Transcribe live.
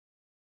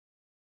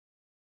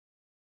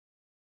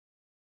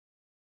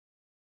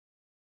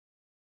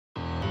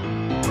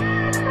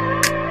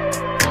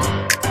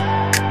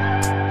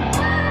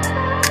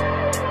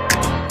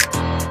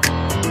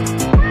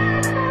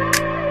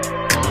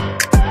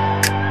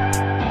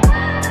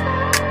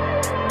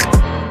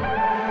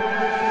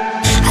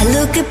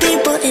look at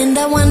people and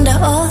I wonder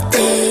all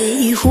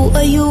day, who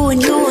are you when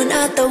you are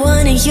not the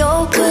one in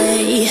your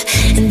way?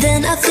 And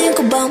then I think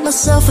about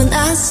myself and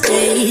I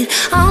stayed.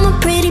 I'm a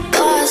pretty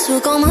boss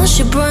with almost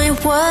your brain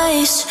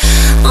waves.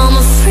 I'm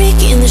a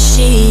freak in the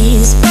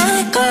sheets, but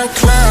I got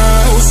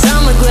class.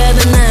 I'ma grab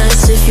an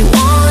ass if you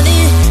want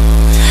it.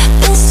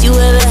 Best you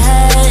ever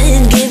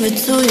had, give it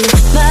to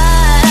you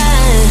back.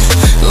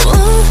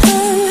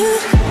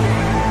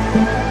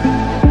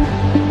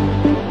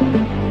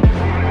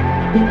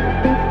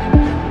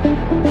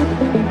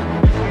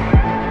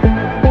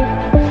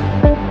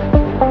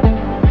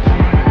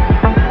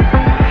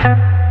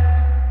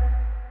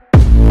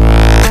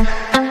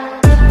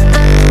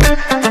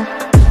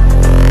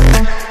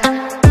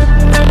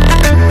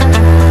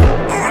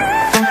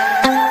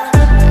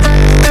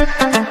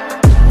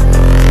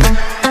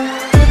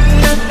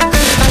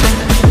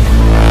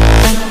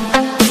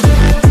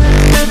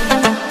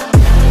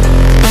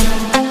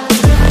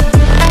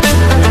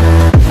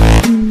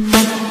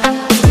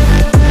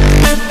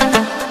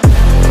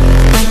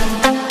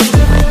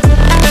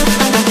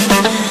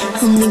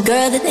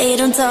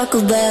 Talk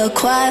about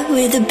quiet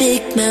with a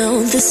big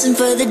mouth. Listen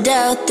for the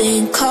doubt,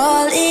 then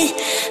call it.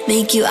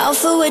 Make you out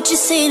for what you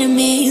say to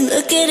me.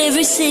 Look at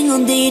every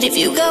single date. If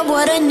you got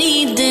what I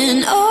need,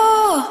 then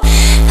oh,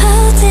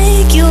 I'll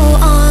take you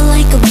on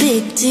like a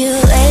big deal.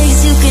 Legs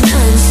you can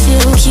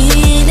unfeel,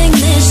 key in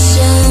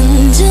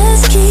ignition.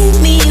 Just keep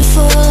me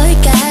full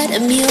like I had a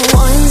meal.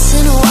 Once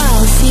in a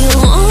while, feel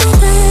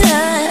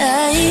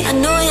alright. I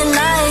know you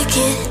like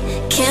it,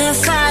 can't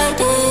fight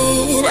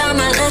it. I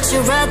might let you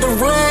ride the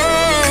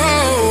wave.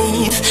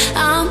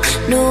 I'm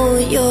New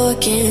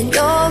York and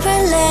you're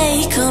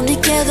LA. Come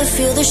together,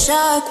 feel the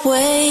shock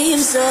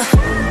waves.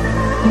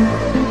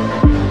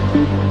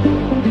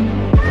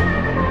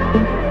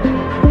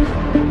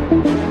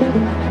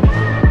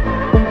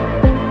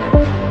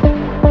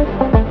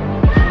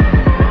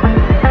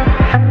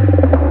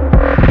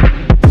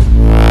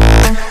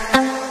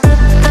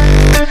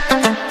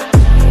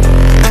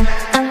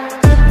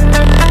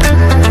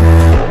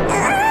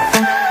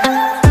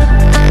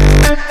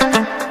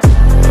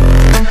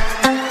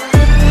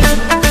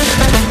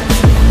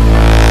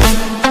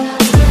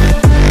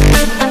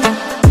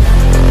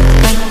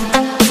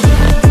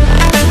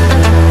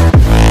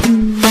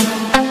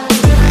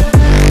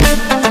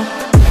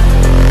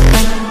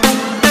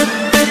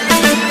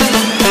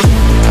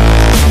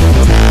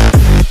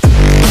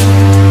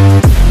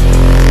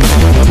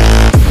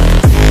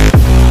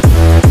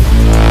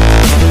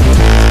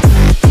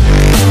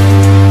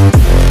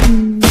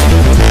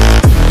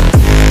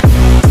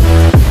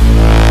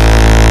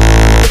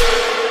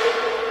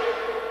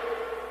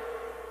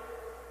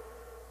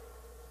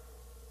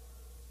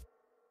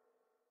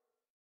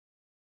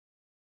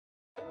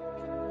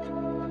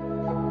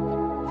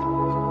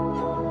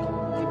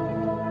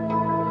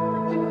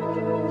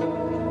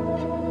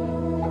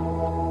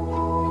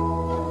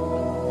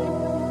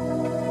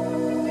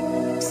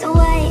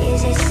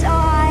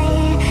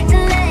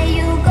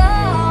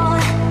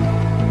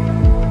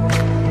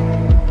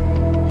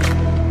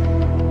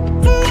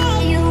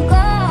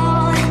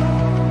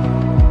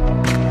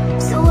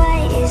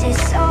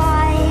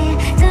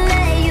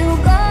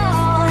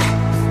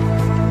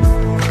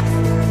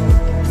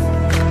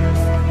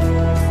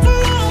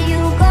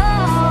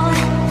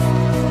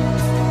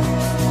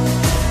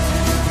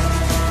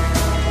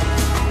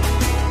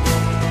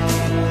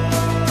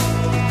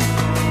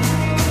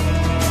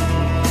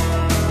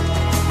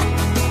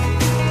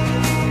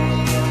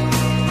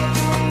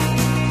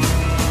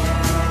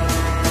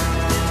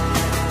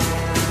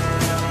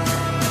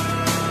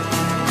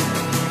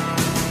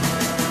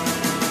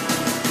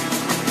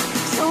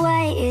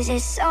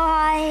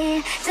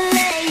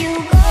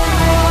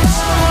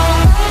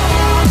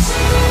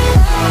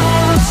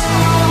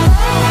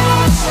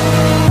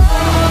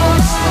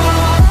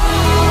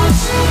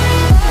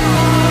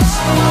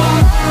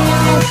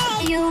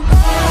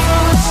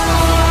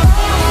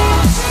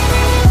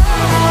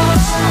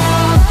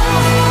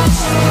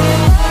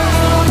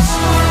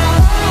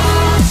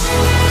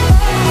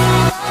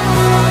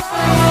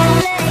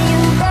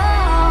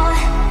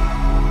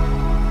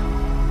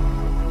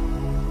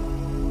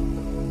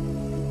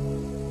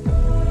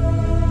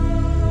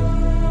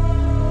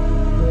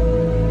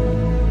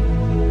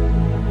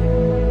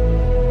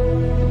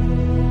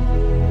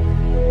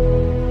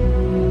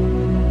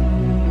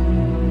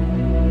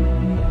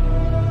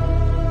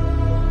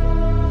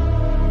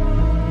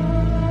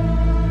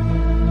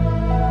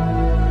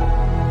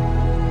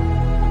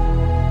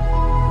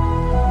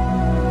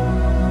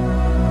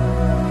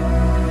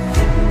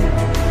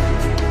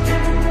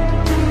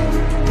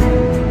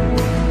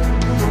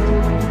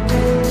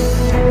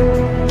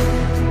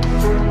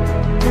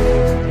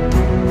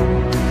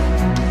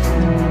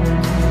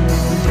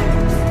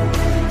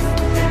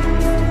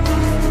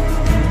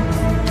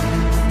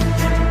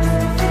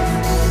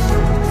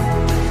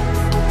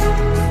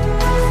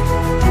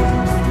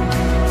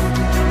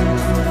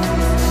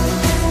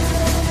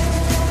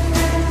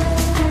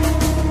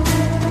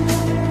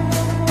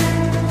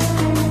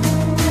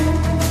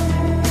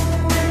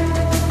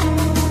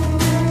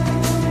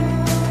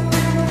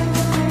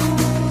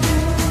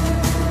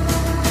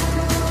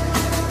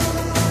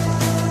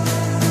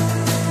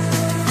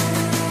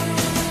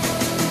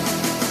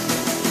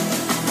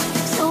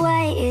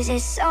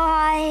 it's so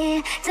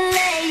hard to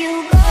let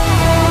you go.